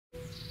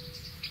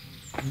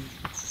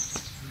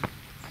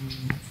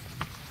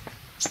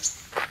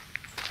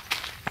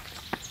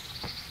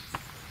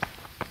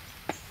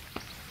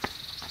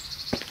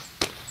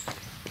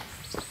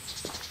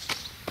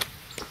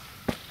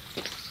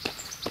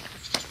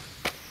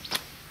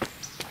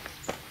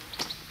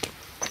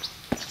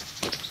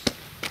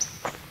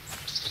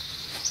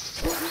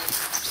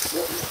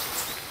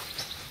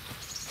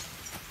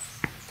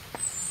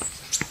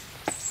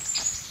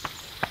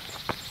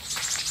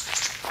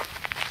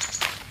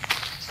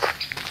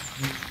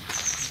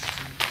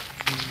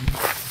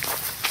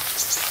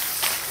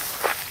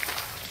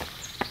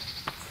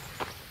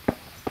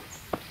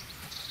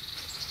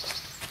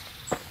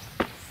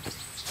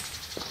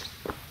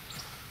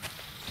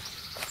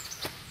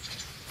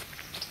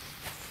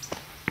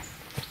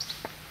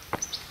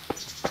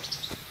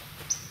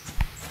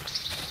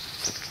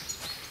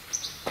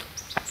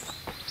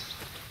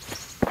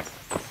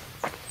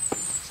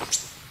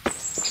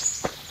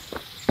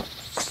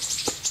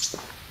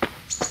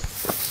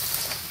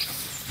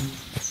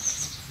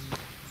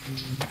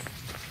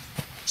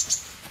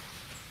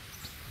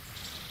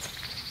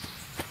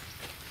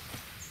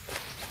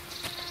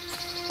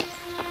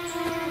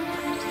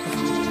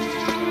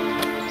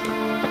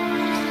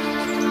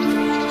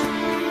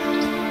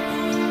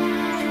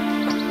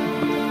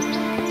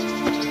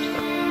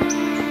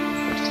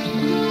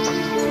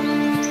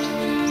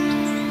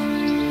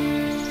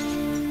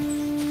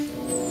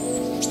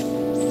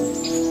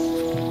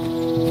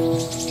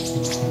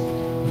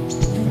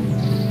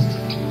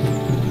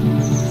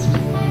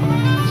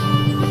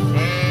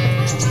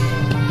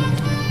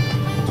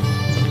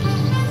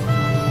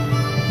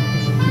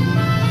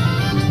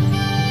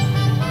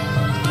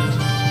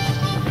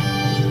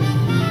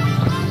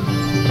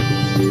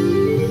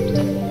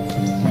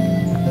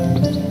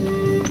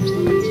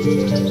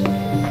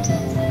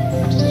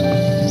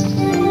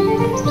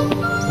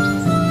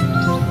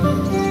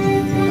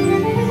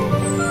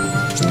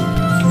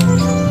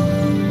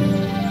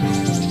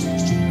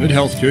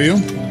health to you?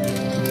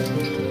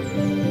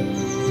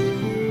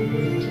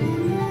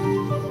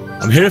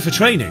 I'm here for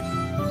training.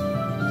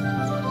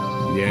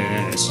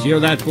 Yes, you're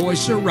that boy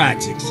Sir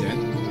Radzig said.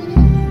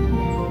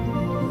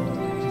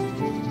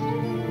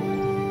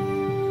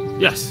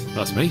 Yes,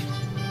 that's me.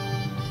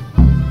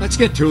 Let's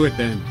get to it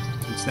then,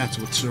 since that's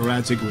what Sir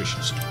Radzig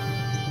wishes.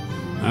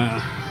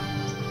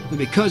 And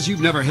because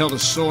you've never held a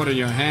sword in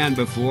your hand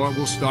before,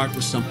 we'll start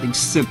with something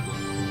simple.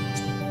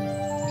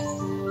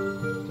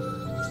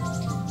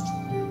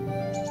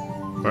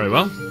 Very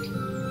well.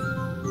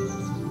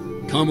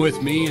 Come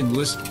with me and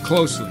listen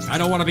closely. I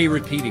don't want to be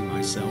repeating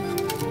myself.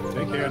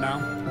 Take care now.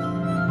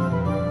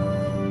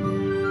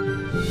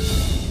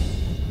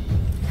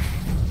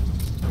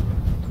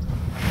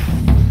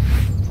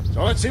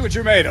 So let's see what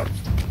you're made of.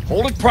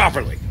 Hold it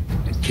properly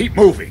and keep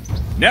moving.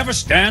 Never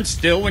stand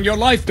still when your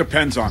life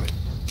depends on it.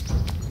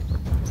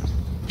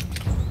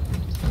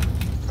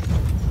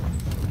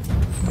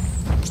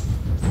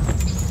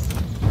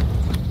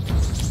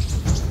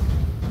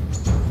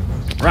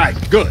 Right,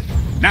 good.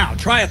 Now,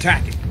 try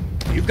attacking.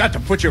 You've got to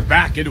put your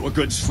back into a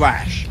good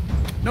slash.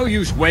 No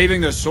use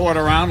waving the sword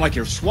around like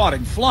you're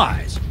swatting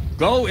flies.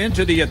 Go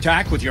into the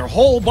attack with your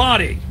whole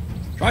body.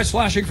 Try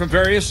slashing from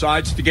various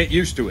sides to get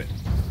used to it.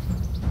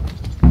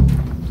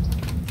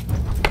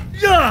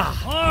 Yeah!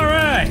 All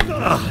right!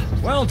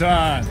 Well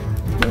done.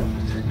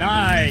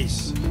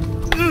 Nice.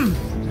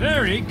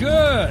 Very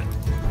good.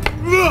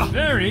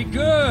 Very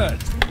good.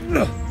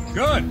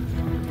 Good.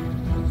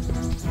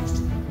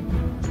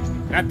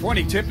 That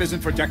pointy tip isn't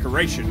for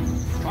decoration.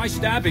 Try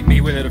stabbing me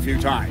with it a few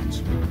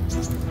times.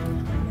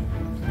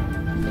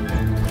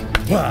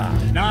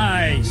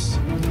 Nice.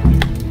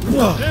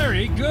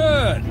 Very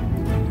good.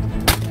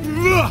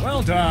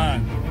 Well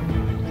done.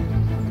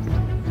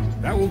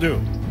 That will do.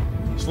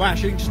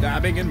 Slashing,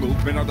 stabbing, and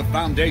movement are the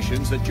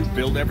foundations that you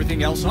build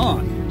everything else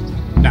on.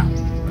 Now,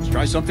 let's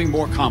try something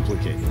more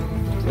complicated.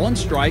 One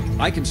strike,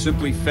 I can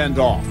simply fend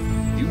off.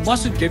 You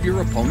mustn't give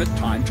your opponent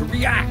time to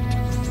react.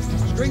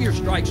 String your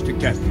strikes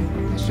together.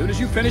 As soon as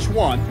you finish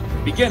one,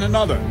 begin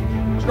another.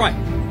 Strike,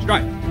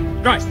 strike,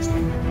 strike.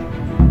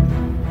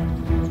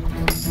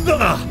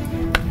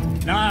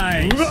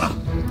 Nice.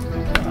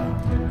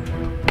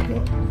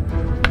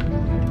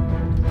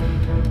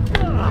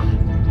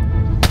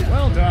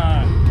 Well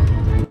done.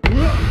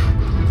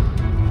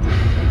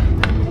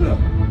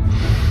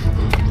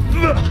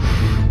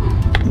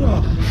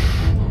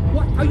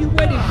 What are you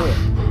waiting for?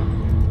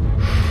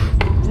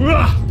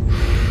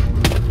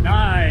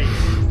 Nice.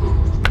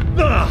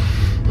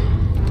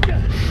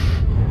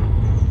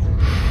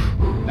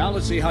 Now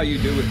let's see how you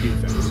do with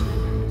defense.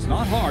 It's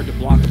not hard to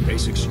block a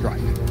basic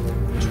strike.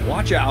 Just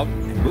watch out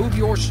and move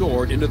your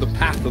sword into the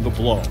path of the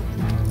blow.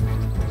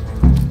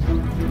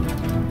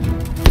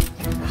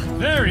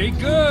 Very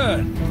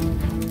good.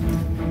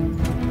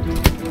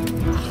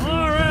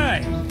 All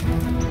right.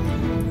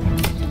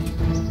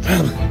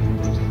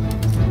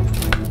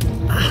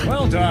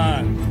 Well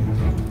done.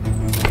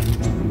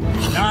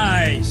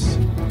 Nice.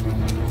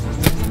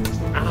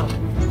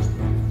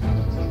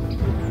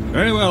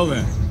 Very well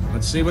then.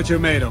 Let's see what you're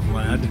made of,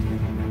 lad.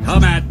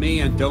 Come at me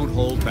and don't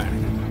hold back.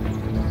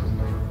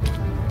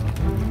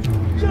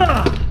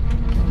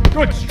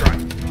 Good strike.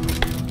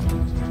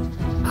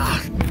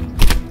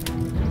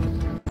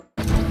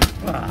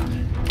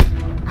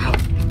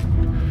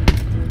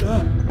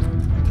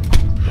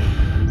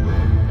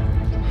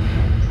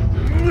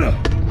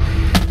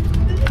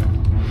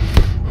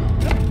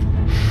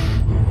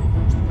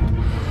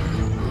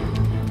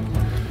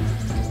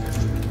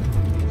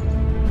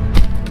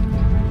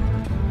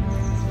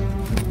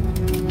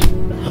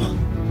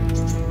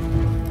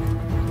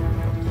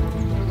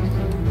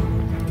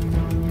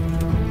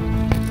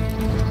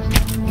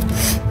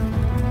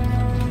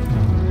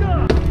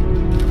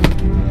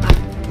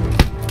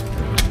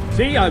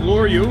 See, I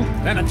lure you,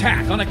 then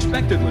attack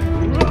unexpectedly.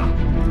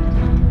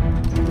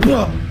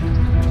 Oh,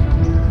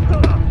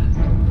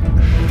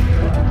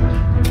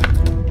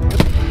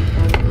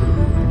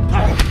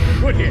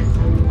 good hit.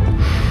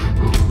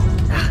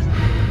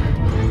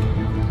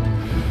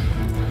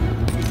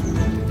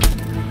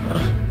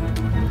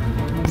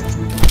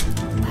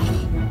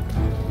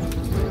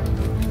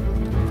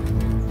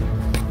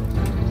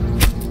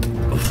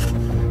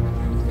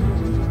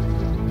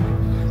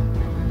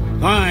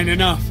 Fine,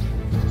 enough.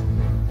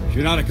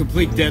 You're not a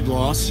complete dead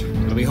loss.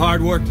 It'll be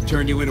hard work to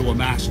turn you into a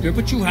master,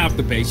 but you have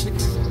the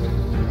basics.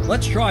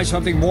 Let's try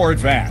something more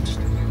advanced.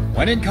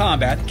 When in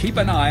combat, keep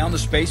an eye on the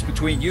space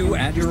between you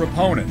and your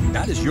opponent.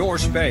 That is your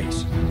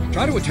space.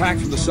 Try to attack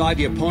from the side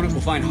the opponent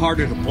will find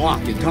harder to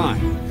block in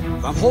time.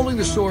 If I'm holding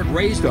the sword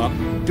raised up,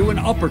 do an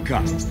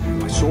uppercut. If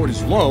my sword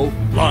is low,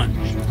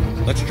 lunge.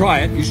 Let's try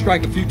it. You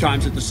strike a few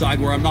times at the side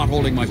where I'm not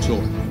holding my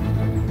sword.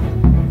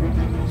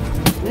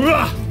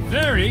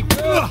 Very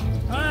good.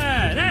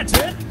 That's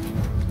it.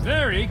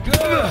 Very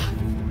good.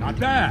 Not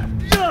bad.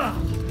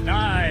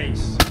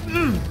 Nice.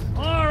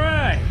 All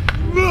right.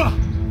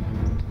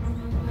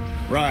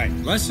 Right.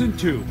 Lesson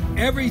 2.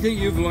 Everything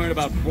you've learned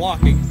about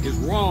blocking is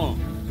wrong.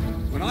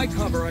 When When I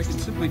cover, I can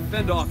simply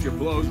fend off your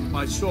blows with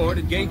my sword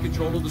and gain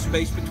control of the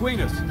space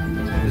between us.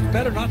 It's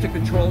better not to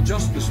control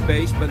just the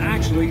space, but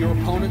actually your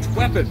opponent's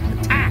weapon.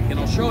 Attack, and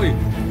I'll show you.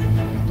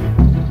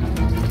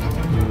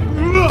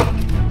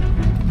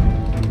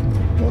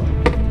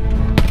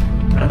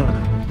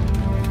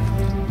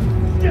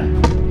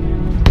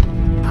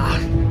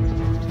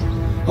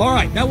 All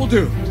right, that will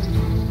do.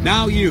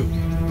 Now you.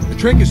 The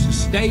trick is to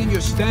stay in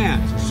your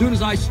stance. As soon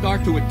as I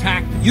start to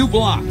attack, you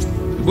block.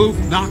 The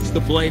move knocks the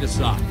blade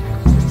aside.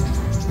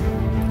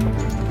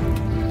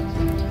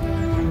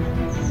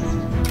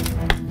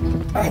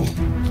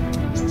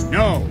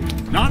 No,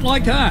 not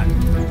like that.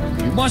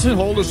 You mustn't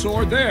hold the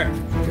sword there.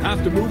 You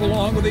have to move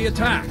along with the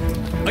attack.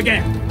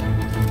 Again.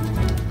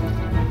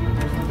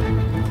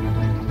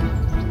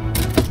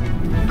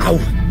 Ow.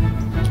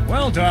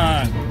 Well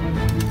done.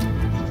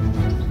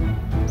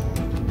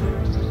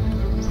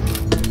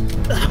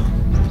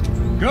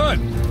 Good.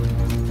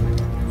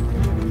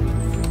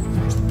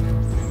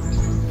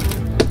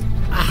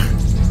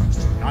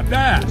 Not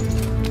bad.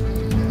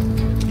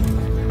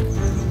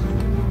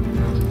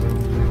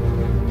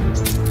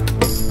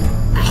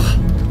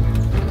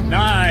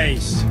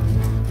 Nice.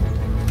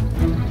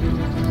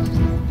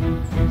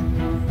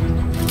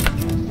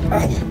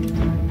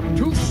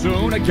 Too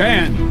soon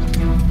again.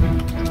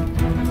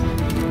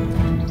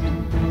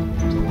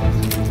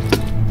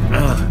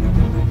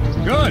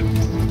 Good.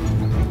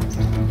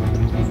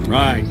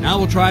 Right, now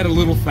we'll try it a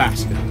little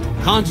faster.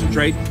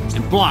 Concentrate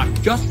and block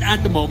just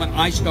at the moment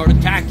I start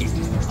attacking.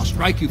 I'll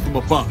strike you from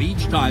above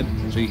each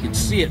time so you can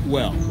see it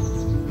well.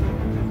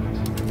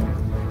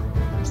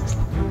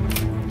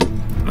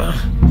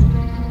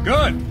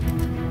 Good.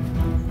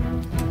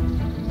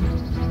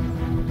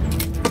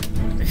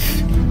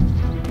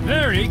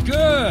 Very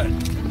good.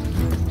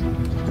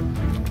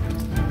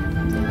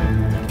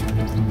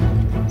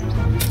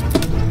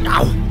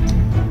 Ow.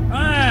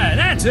 Ah,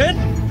 that's it.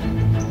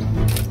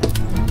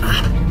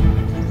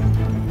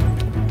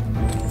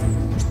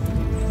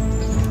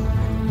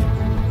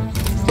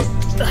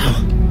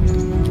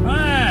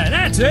 Ah,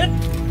 that's it.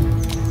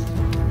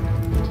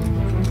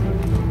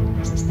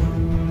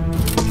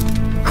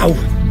 Ow.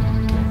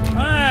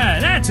 Ah,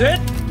 that's it.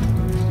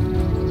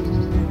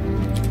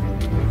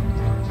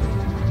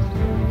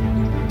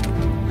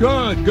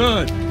 Good,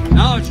 good.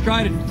 Now let's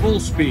try it at full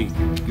speed.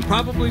 You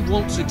probably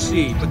won't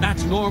succeed, but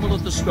that's normal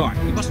at the start.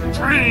 You must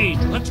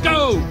train. Let's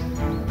go.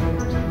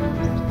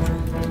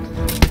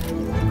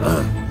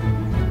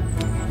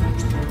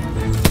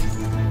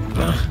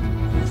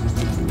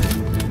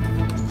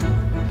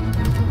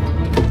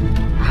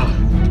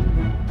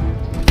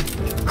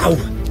 Ow.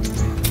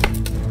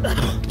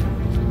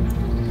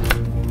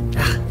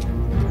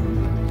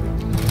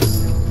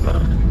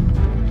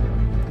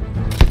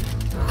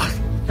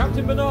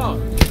 Captain Bernard.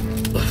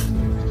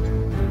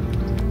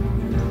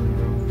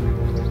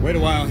 Wait a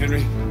while,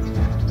 Henry.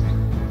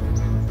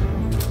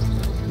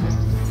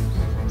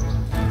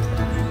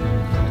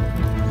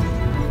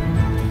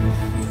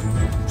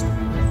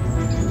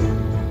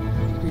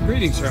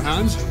 Greetings, Sir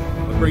Hans.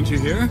 What brings you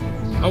here?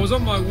 I was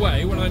on my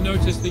way when I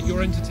noticed that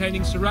you're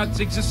entertaining Sir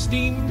Radzig's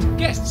esteemed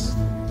guests.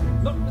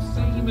 Not the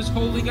same as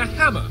holding a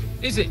hammer,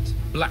 is it,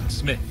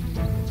 blacksmith?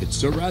 It's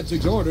Sir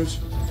Radzig's orders.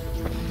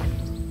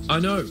 I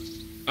know.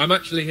 I'm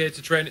actually here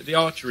to train at the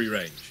archery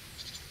range.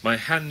 My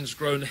hand's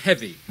grown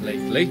heavy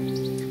lately.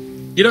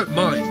 You don't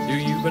mind, do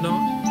you,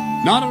 Bernard?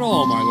 Not at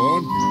all, my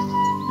lord.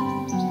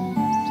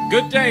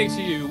 Good day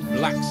to you,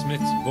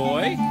 blacksmith's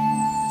boy.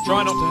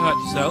 Try not to hurt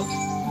yourself.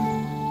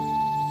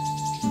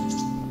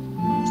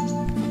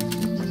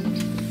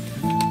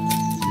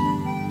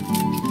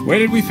 Where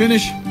did we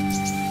finish?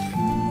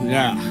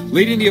 Yeah,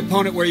 leading the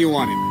opponent where you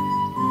want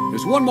him.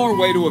 There's one more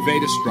way to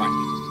evade a strike.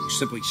 You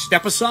simply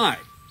step aside,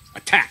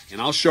 attack,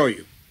 and I'll show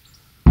you.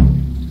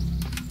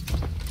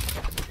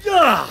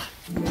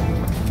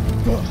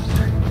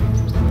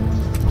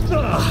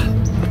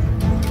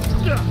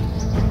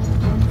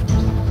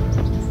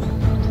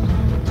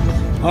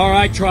 All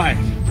right, try it.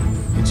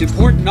 It's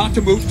important not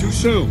to move too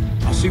soon.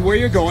 I'll see where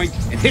you're going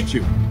and hit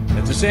you.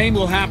 But the same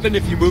will happen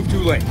if you move too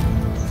late.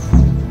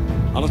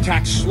 I'll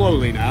attack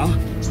slowly now.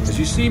 As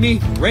you see me,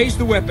 raise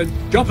the weapon,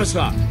 jump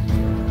aside.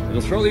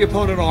 It'll throw the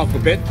opponent off a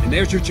bit, and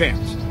there's your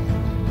chance.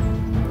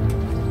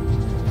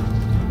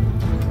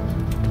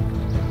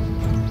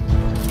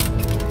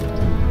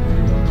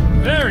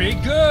 Very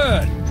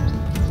good.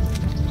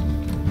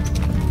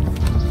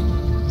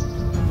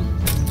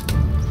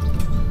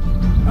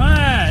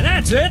 Ah,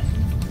 that's it.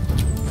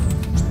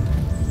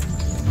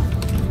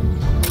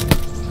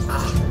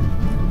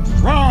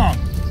 Wrong.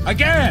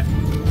 Again.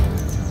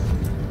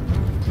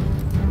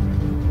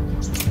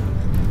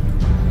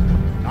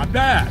 Not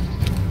bad.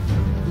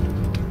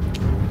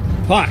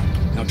 Fine.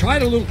 Now try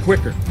it a little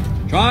quicker.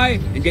 Try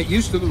and get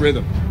used to the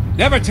rhythm.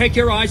 Never take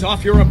your eyes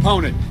off your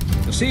opponent.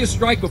 You'll see a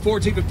strike before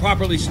it's even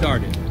properly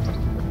started.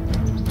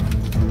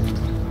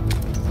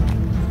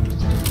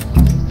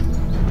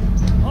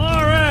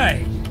 All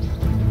right.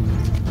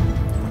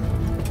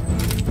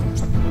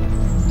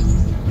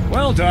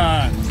 Well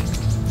done.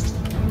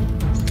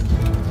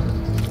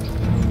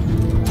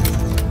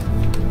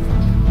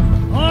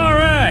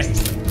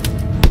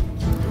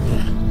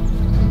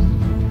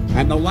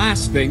 the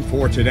last thing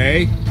for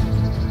today,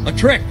 a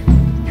trick.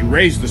 You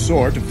raise the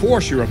sword to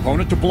force your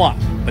opponent to block,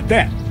 but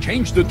then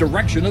change the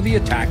direction of the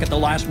attack at the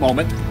last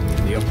moment.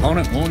 The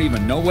opponent won't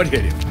even know what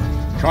hit him.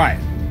 Try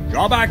it.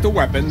 Draw back the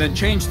weapon, then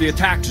change the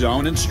attack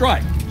zone and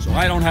strike, so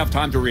I don't have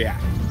time to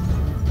react.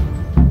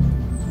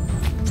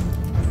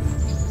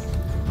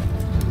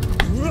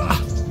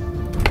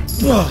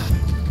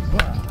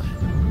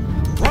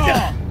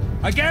 Wrong!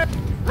 Again!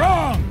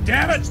 Wrong!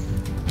 Damn it!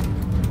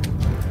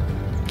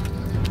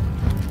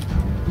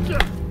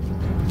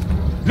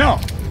 No!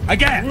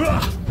 Again!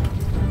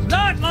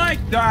 Not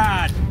like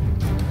that!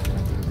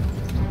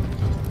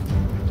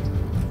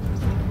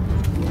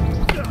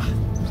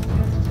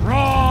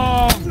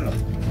 Wrong!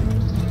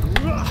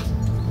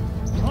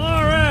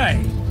 All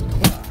right!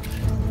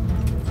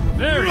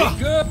 Very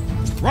good!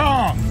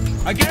 Wrong!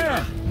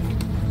 Again!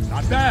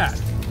 Not bad!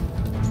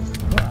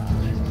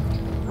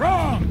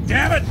 Wrong!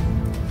 Damn it!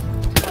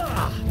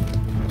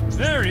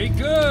 Very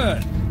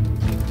good!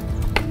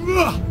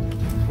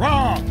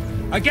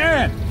 Wrong!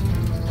 Again!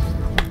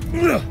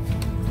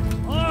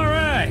 All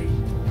right!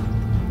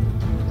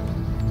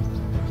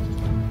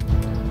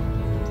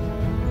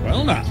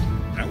 Well now,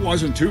 that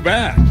wasn't too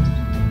bad.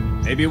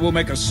 Maybe we'll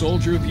make a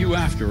soldier of you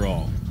after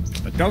all.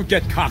 But don't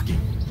get cocky.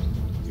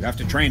 You have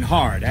to train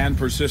hard and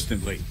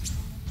persistently.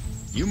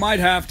 You might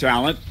have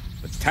talent,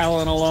 but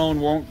talent alone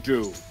won't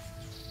do.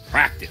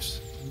 Practice.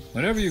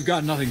 Whenever you've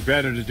got nothing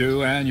better to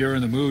do and you're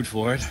in the mood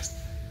for it,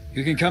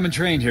 you can come and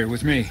train here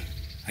with me.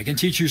 I can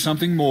teach you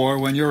something more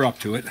when you're up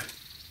to it.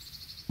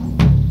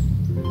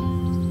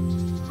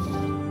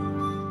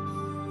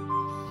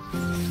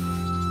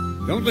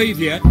 Don't leave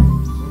yet.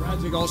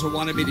 Radzig also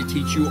wanted me to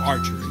teach you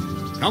archery.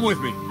 Come with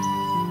me.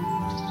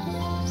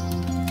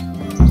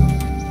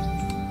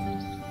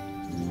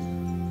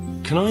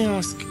 Can I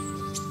ask...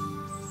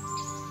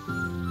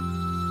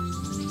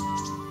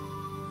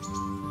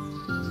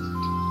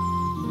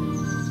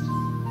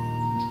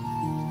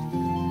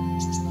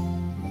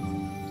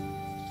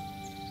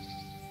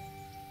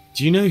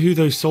 Do you know who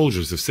those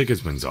soldiers of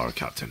Sigismund's are,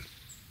 Captain?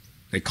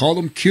 They call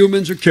them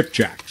Cumans or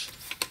Kipchaks.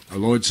 Our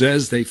Lord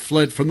says they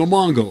fled from the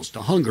Mongols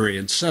to Hungary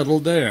and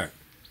settled there.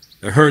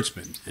 They're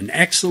herdsmen and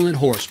excellent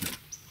horsemen,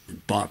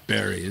 and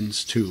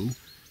barbarians, too,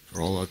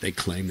 for all that they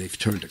claim they've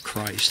turned to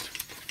Christ.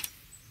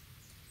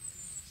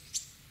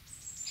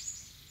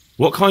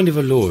 What kind of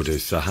a lord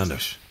is Sir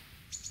Hanush?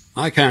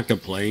 I can't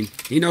complain.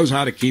 He knows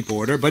how to keep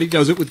order, but he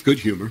does it with good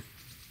humor.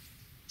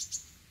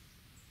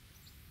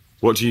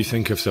 What do you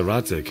think of Sir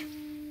Radzig?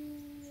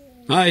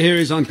 I hear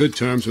he's on good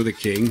terms with the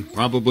king,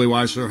 probably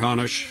why Sir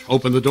Hanush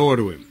opened the door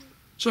to him.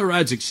 Sir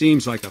Radzig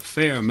seems like a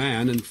fair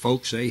man, and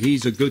folks say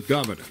he's a good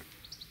governor.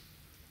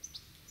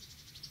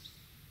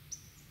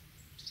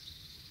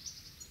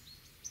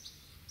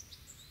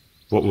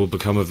 What will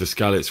become of the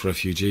Skalitz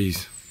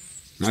refugees?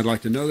 I'd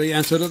like to know the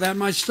answer to that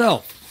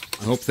myself.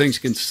 I hope things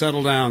can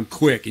settle down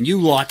quick, and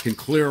you lot can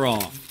clear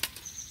off.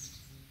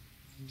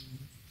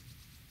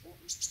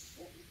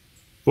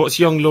 What's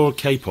young Lord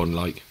Capon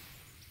like?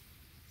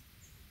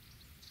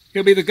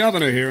 He'll be the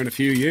governor here in a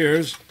few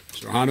years.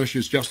 Sir Hanush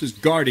is just his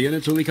guardian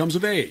until he comes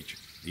of age.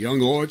 The young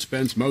lord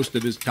spends most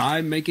of his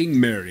time making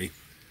merry.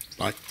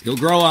 But he'll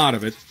grow out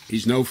of it.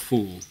 He's no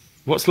fool.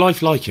 What's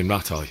life like in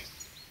Rattay?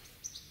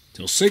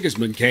 Till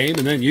Sigismund came,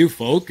 and then you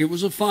folk, it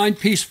was a fine,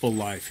 peaceful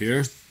life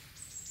here.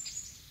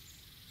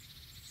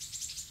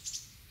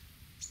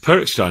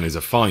 Perkstein is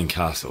a fine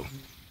castle.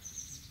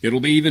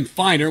 It'll be even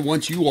finer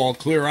once you all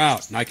clear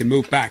out, and I can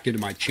move back into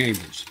my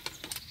chambers.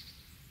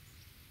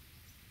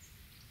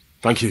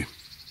 Thank you.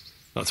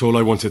 That's all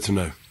I wanted to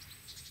know.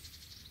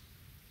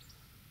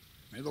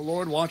 May the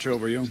Lord watch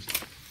over you.